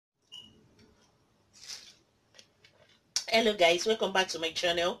Hello guys, welcome back to my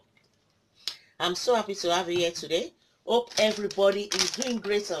channel. I'm so happy to have you here today. Hope everybody is doing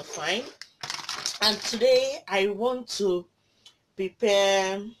great and fine. And today I want to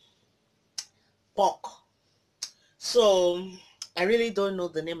prepare pork. So I really don't know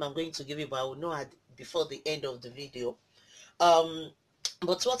the name I'm going to give you, but I will know before the end of the video.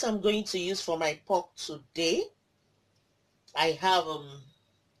 But what I'm going to use for my pork today, I have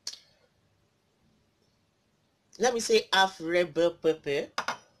let me say half red bell pepper.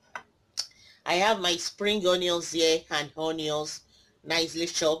 I have my spring onions here and onions nicely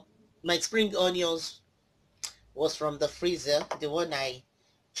chopped. My spring onions was from the freezer, the one I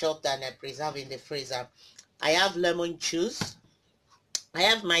chopped and I preserved in the freezer. I have lemon juice. I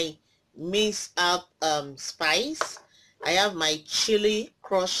have my minced up spice. I have my chili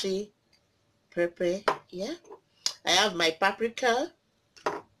crushy pepper. Yeah. I have my paprika.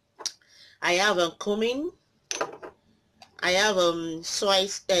 I have cumin. I have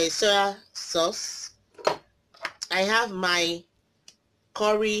soya sauce. I have my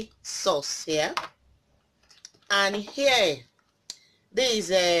curry sauce here. And here, this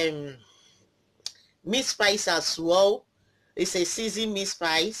is meat spice as well. It's a seasoned meat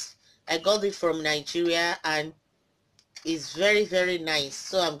spice. I got it from Nigeria and it's very nice.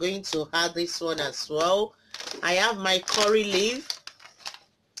 So I'm going to add this one as well. I have my curry leaf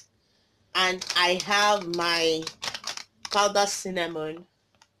and I have my powdered cinnamon.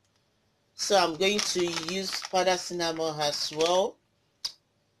 So I'm going to use powdered cinnamon as well.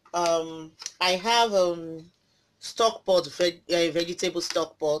 I have stock pot, vegetable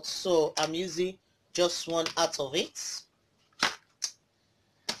stock pot, so I'm using just one out of it.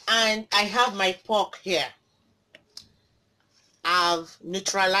 And I have my pork here. I've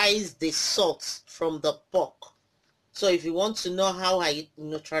neutralized the salt from the pork. So if you want to know how I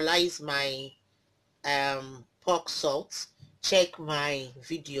neutralize my pork salt, check my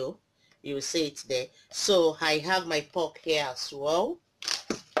video. You will see it there. So I have my pork here as well.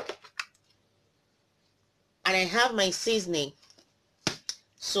 And I have my seasoning.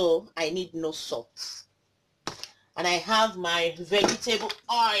 So I need no salt. And I have my vegetable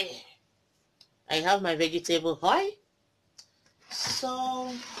oil. I have my vegetable oil.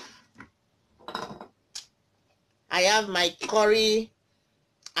 So I have my curry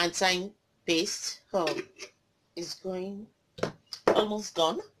and thyme paste. Oh, it's going almost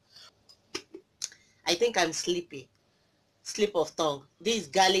gone. I think I'm sleepy. Slip of tongue. This is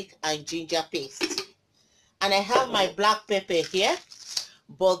garlic and ginger paste. And I have my black pepper here,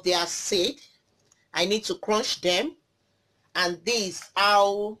 but they are seed. I need to crunch them. And this is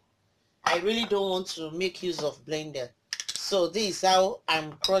how I really don't want to make use of blender. So this is how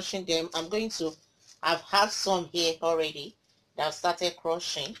I'm crushing them. I've had some here already that I've started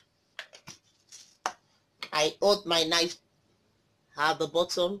crushing. I hold my knife at the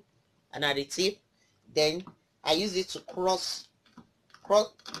bottom and at the tip. Then I use it to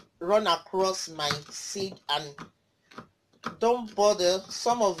run across my seed, and don't bother.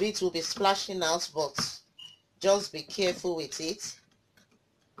 Some of it will be splashing out, but just be careful with it.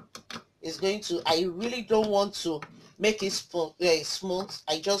 It's going to, I really don't want to make it smooth.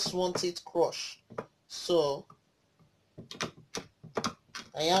 I just want it crushed. So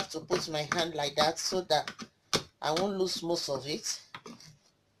I have to put my hand like that so that I won't lose most of it.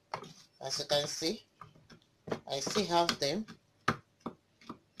 As you can see, I still have them.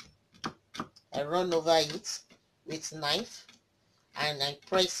 I run over it with knife and I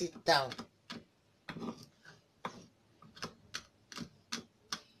press it down.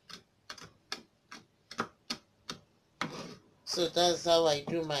 So that's how I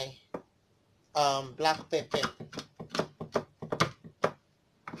do my black pepper.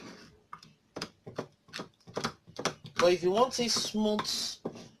 But if you want it smooth,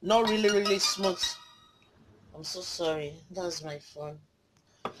 not really smooth, I'm so sorry, that's my phone.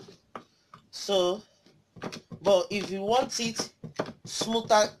 So, but if you want it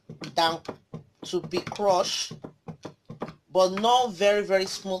smoother down to be crushed, but not very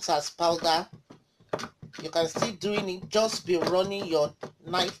smooth as powder, you can still doing it. Just be running your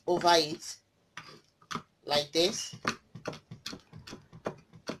knife over it like this.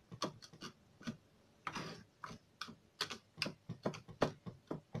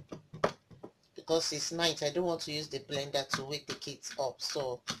 Because it's night, I don't want to use the blender to wake the kids up.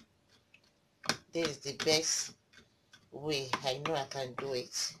 So this is the best way I know I can do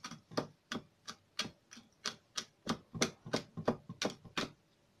it.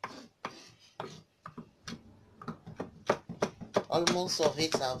 Almost of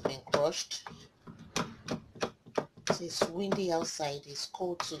it have been crushed. It's windy outside. It's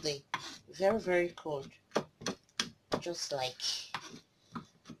cold today. Very cold. just like,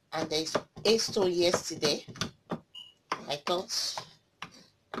 and there's Easter yesterday. I thought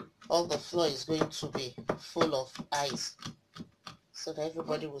all the floor is going to be full of ice so that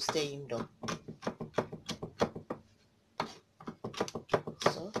everybody will stay indoor.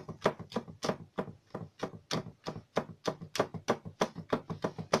 So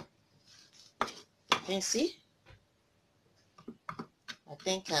you can see, I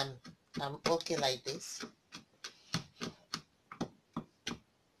think I'm okay like this.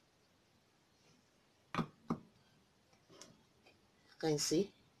 You can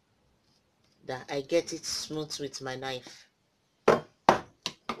see that I get it smooth with my knife.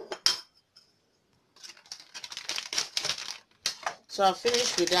 So I'll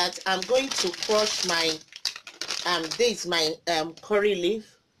finish with that. I'm going to crush my this is my curry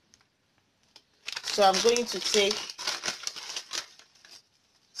leaf. So I'm going to take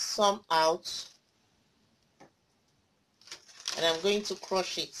some out and I'm going to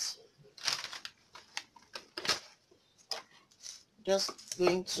crush it. Just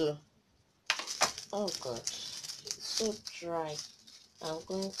going to, oh god, it's so dry. I'm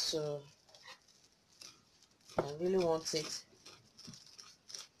going to, I really want it.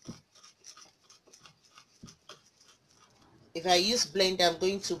 If I use blender, I'm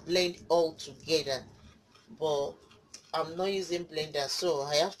going to blend all together, but I'm not using blender, so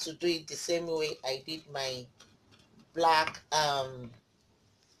I have to do it the same way I did my black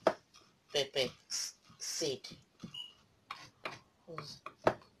pepper seed.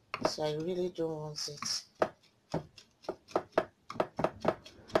 So I really don't want it.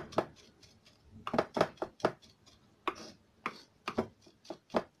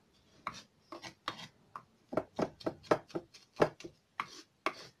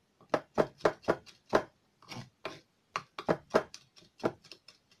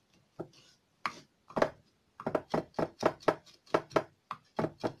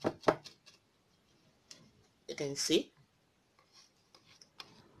 You can see,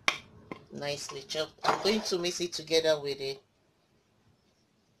 nicely chopped. I'm going to mix it together with it.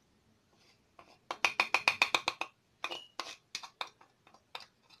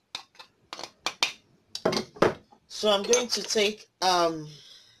 So I'm going to take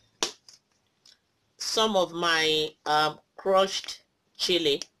some of my crushed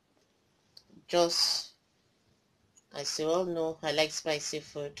chili. Just, as you all know, I like spicy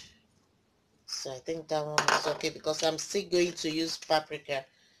food, so I think that one is okay because I'm still going to use paprika,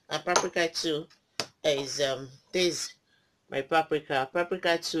 and paprika too is this my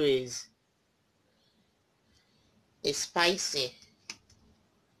paprika too is spicy,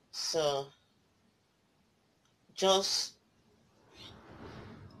 so just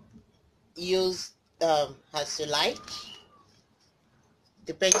use as you like,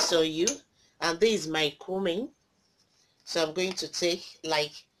 depends on you. And this is my cumin, so I'm going to take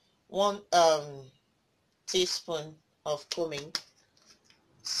like 1 teaspoon of cumin.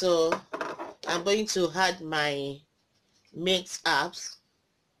 So I'm going to add my mixed herbs,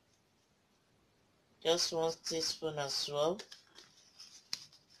 just 1 teaspoon as well.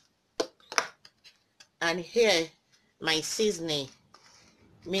 And here my seasoning,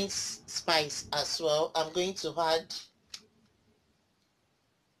 mixed spice as well. I'm going to add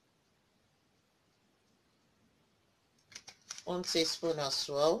one teaspoon as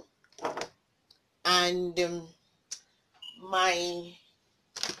well. And my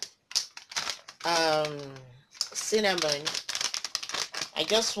cinnamon, I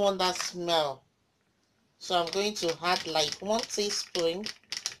just want that smell, so I'm going to add like 1 teaspoon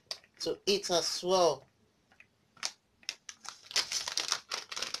to it as well.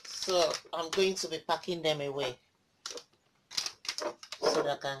 So I'm going to be packing them away so that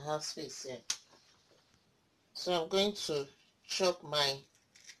I can have space here. So I'm going to chop my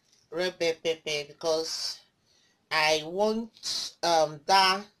red bell pepper because I want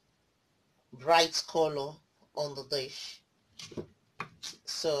that bright color on the dish.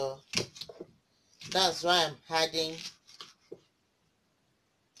 So that's why I'm adding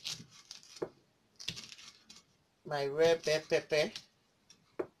my red bell pepper.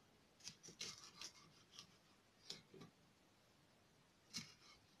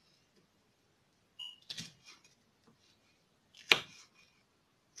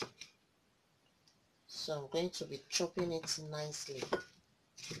 So I'm going to be chopping it nicely.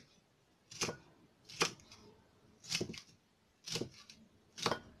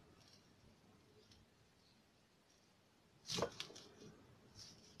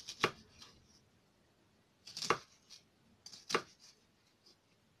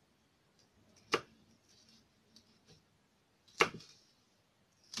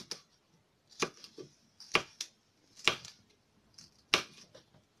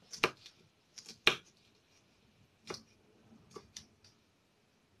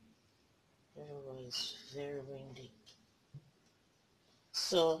 very windy.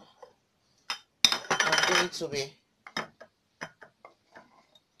 So I'm going to be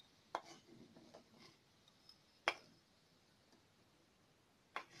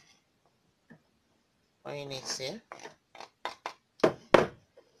pouring it here.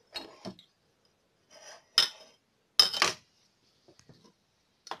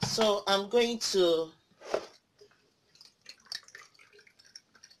 So I'm going to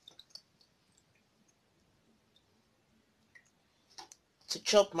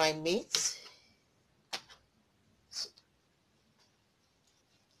chop my meat.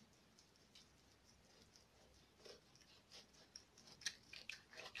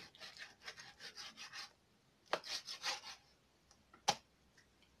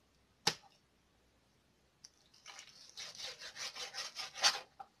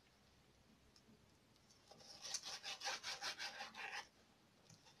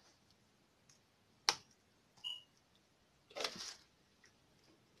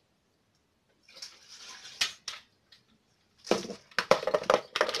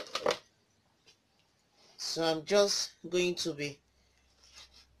 So I'm just going to be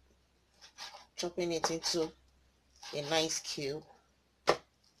chopping it into a nice cube.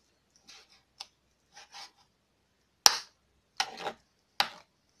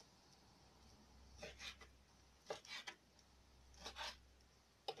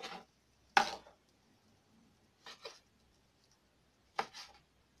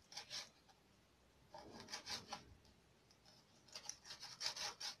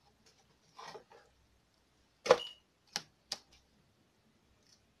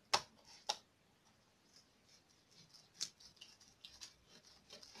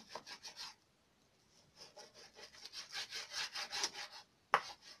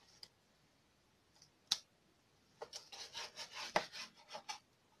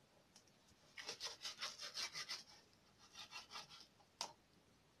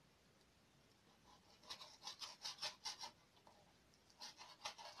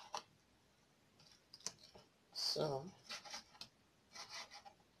 So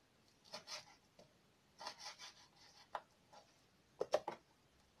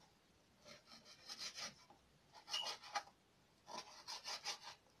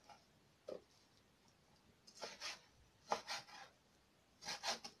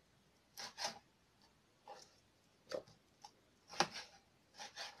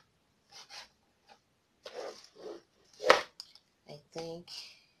I think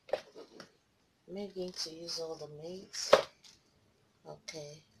I'm going to use all the meat.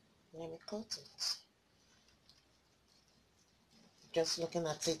 Okay, let me cut it. Just looking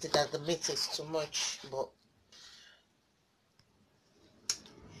at it that the meat is too much, but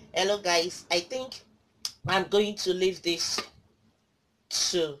hello guys, I think I'm going to leave this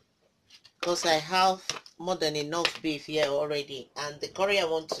too because I have more than enough beef here already, and the curry I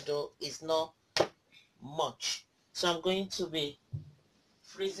want to do is not much, so I'm going to be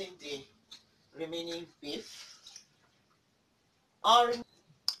freezing the remaining beef.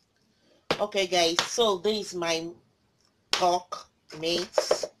 Okay guys, so this is my pork meat.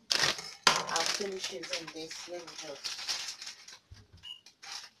 I'll finish using this. Let me just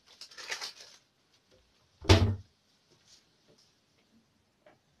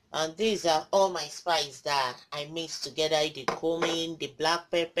and these are all my spices that I mixed together: the cumin, the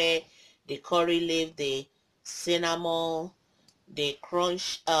black pepper, the curry leaf, the cinnamon, the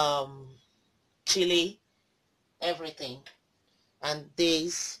crunch chili, everything. And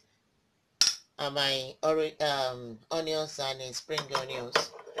these are my onions and spring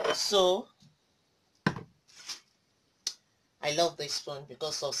onions. So I love this spoon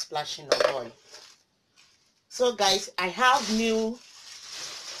because of splashing of oil. So guys, I have new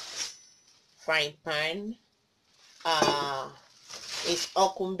frying pan. It's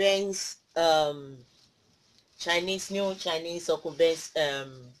Okumben's new Chinese Okumben's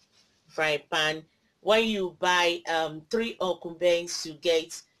frying pan. When you buy 3 Okumbens, you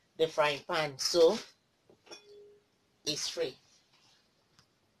get the frying pan, so it's free.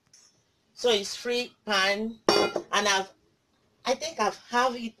 So it's free pan, and I think I've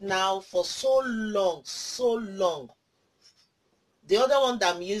had it now for so long, so long. The other one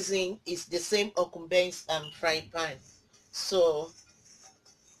that I'm using is the same Okumben's frying pan. So,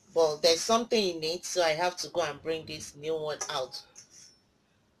 but there's something in it, so I have to go and bring this new one out.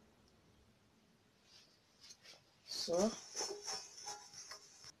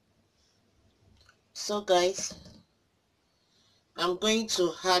 So guys, I'm going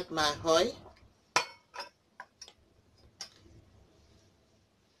to add my oil.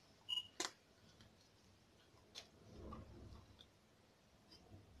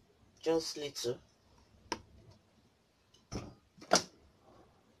 Just little.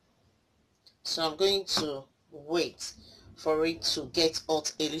 So I'm going to wait for it to get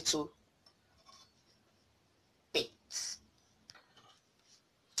hot a little bit.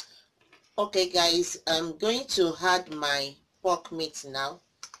 Okay guys, I'm going to add my pork meat now.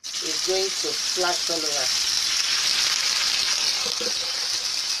 It's going to splash all over.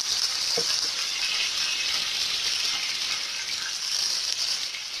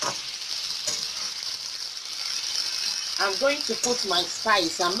 I'm going to put my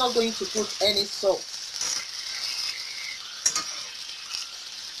spice. I'm not going to put any salt,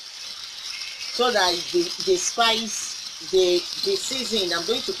 so that the spice, the seasoning, I'm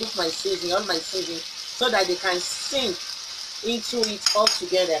going to put my seasoning, all my seasoning, so that they can sink into it all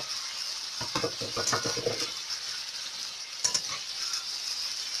together.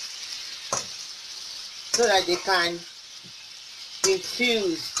 So that they can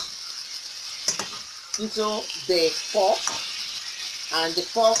infuse into the pork, and the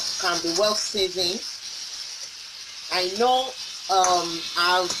pork can be well seasoned. I know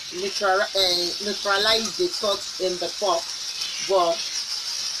I've neutralized the salt in the pork, but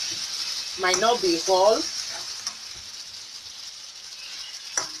might not be all.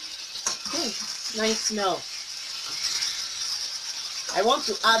 Nice smell. I want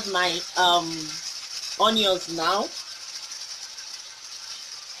to add my onions now,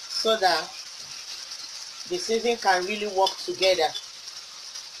 so that the seasoning can really work together.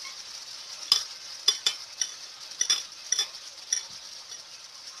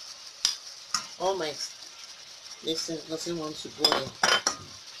 Oh my, this doesn't want to go in.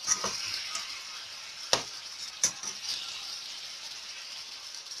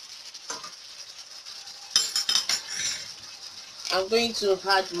 I'm going to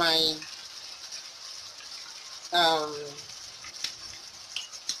add my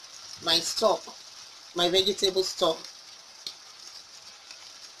my stock, my vegetable stock.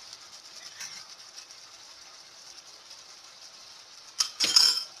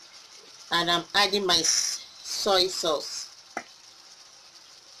 And I'm adding my soy sauce,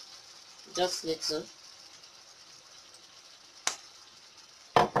 just little.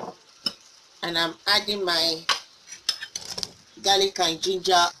 And I'm adding my garlic and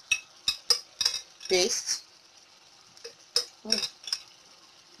ginger paste. I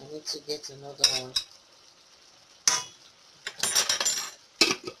need to get another one.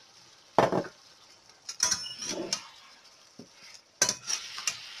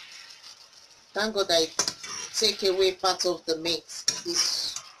 Thank God I take away part of the meat.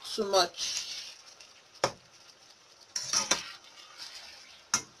 It's too much.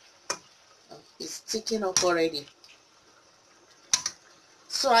 It's sticking up already.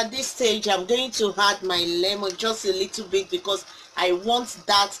 So at this stage, I'm going to add my lemon just a little bit, because I want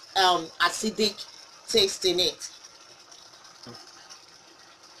that acidic taste in it.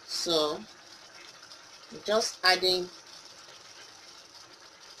 So I'm just adding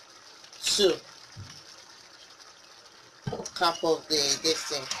 2 cup of this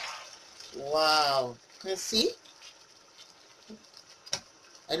thing. Wow, can see?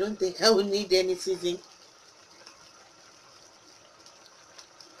 I don't think I will need any seasoning.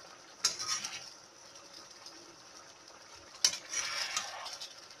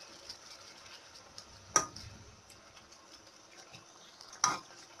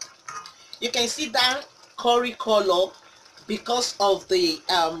 You can see that curry color because of the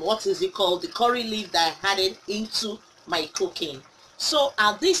what is it called, the curry leaf that I added into my cooking. So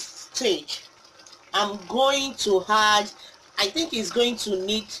at this stage, I'm going to add, I think it's going to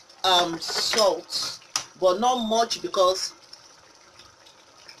need salt, but not much, because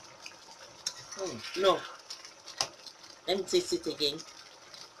no, let me taste it again.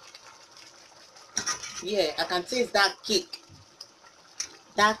 Yeah, I can taste that cake.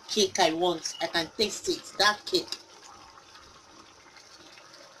 That cake I want, I can taste it, that cake.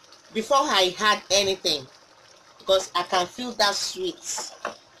 Before I add anything, because I can feel that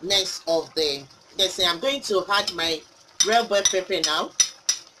sweetness of the thing. I'm going to add my red bell pepper now.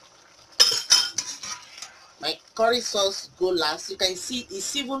 My curry sauce go last. You can see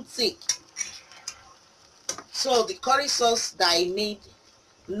it's even thick. So the curry sauce that I need,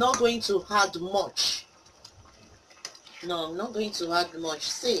 not going to add much. No, I'm not going to add much.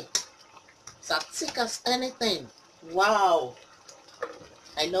 See, it's as thick as anything. Wow,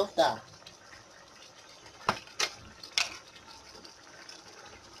 I love that.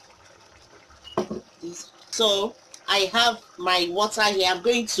 So I have my water here. I'm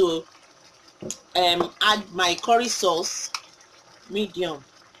going to add my curry sauce, medium.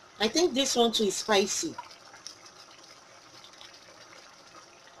 I think this one too is spicy.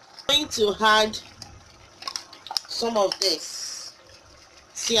 I'm going to add some of this.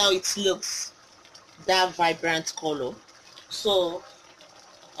 See how it looks. that vibrant color. So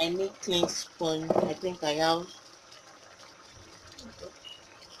I need clean spoon. I think I have.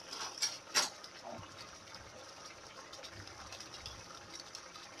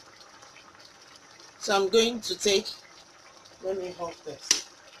 So I'm going to take, let me hold this.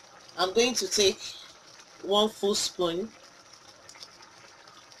 I'm going to take 1 full spoon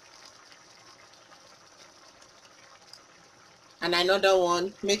and another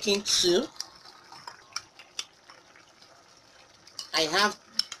one, making 2. I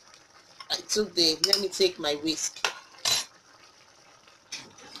took let me take my whisk.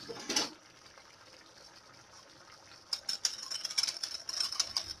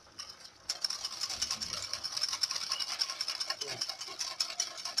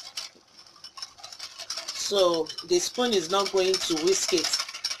 So the spoon is not going to whisk it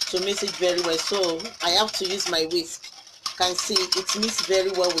to mix it very well. So I have to use my whisk. You can see it mixed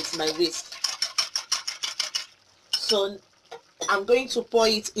very well with my whisk. So I'm going to pour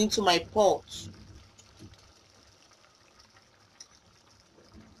it into my pot.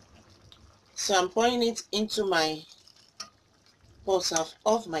 So I'm pouring it into my pot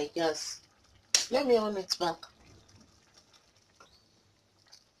off my gas. Let me on it back.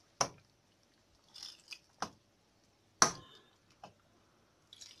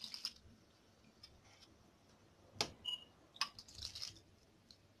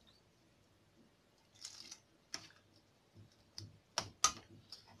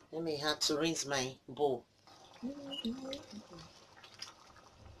 Let me have to rinse my bowl.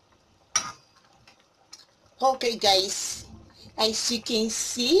 Okay guys, as you can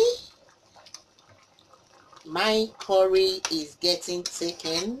see, my curry is getting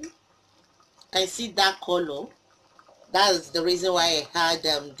thickened. I see that color. That's the reason why I had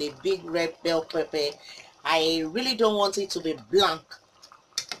the big red bell pepper. I really don't want it to be blank.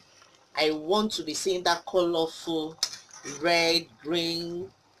 I want to be seeing that colorful red,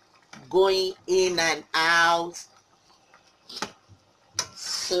 green, going in and out.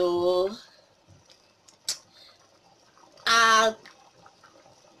 So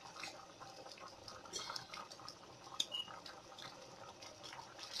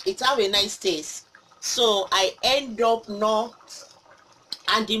it have a nice taste. So I end up not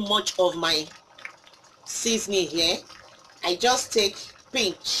adding much of my seasoning here. I just take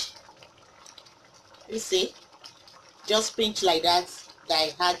pinch. You see, just pinch like that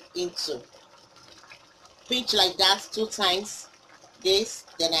I add into. Pinch like that 2 times. This,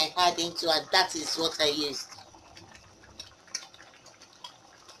 then I add into, and that is what I used.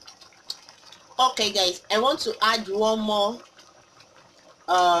 Okay guys, I want to add 1 more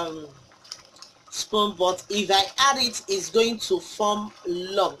spoon, but if I add it, it's going to form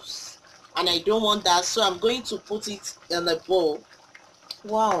lumps and I don't want that, so I'm going to put it in a bowl.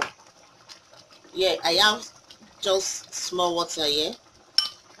 Wow, yeah, I have just small water here,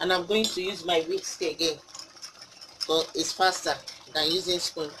 and I'm going to use my whisk again, but it's faster than using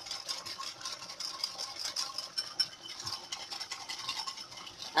spoon.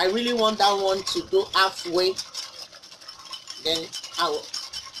 I really want that one to go halfway, then I will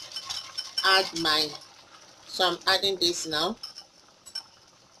add mine. So I'm adding this now.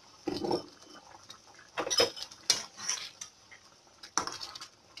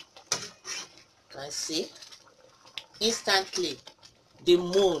 Can see instantly the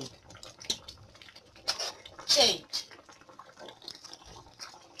moon change.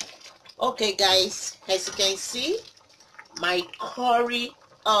 Okay guys, as you can see, my curry,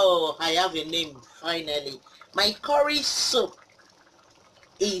 oh, I have a name finally. My curry soup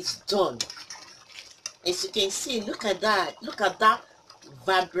is done. As you can see, look at that. Look at that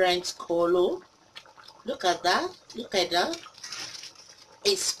vibrant color. Look at that. Look at that.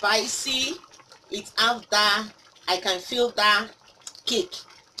 It's spicy. It's have that. I can feel that kick,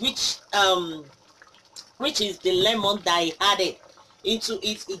 which is the lemon that I added into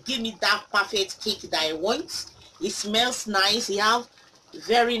it. It gives me that perfect kick that I want. It smells nice. It have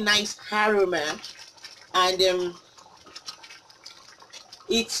very nice aroma, and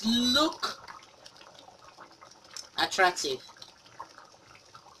it look attractive.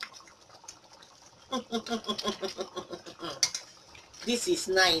 This is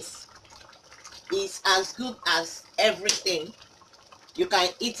nice. It's as good as everything. You can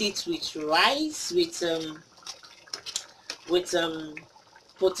eat it with rice, with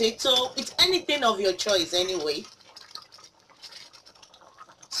potato, with anything of your choice anyway.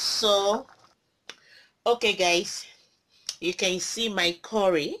 So okay guys, you can see my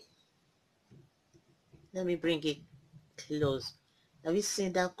curry. Let me bring it close. Have you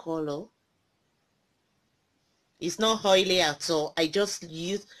seen that color? It's not oily at all. I just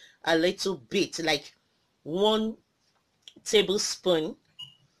use a little bit, like 1 tablespoon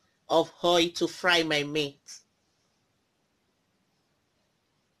of oil to fry my meat.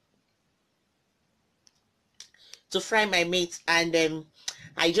 And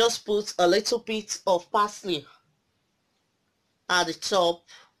I just put a little bit of parsley at the top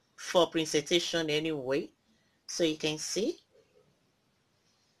for presentation anyway, so you can see.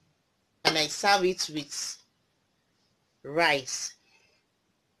 And I serve it with rice.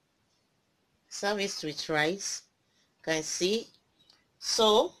 Serve it with rice. You can see.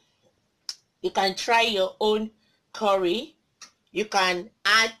 So you can try your own curry. You can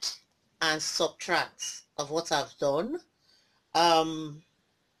add and subtract of what I've done.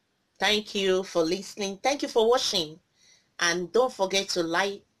 Thank you for listening. Thank you for watching. And don't forget to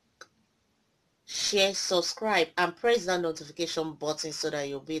like, share, subscribe, and press that notification button so that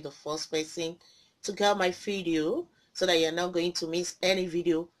you'll be the first person to get my video, so that you're not going to miss any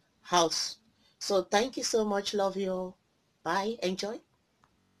video out. So thank you so much. Love you all. Bye. Enjoy.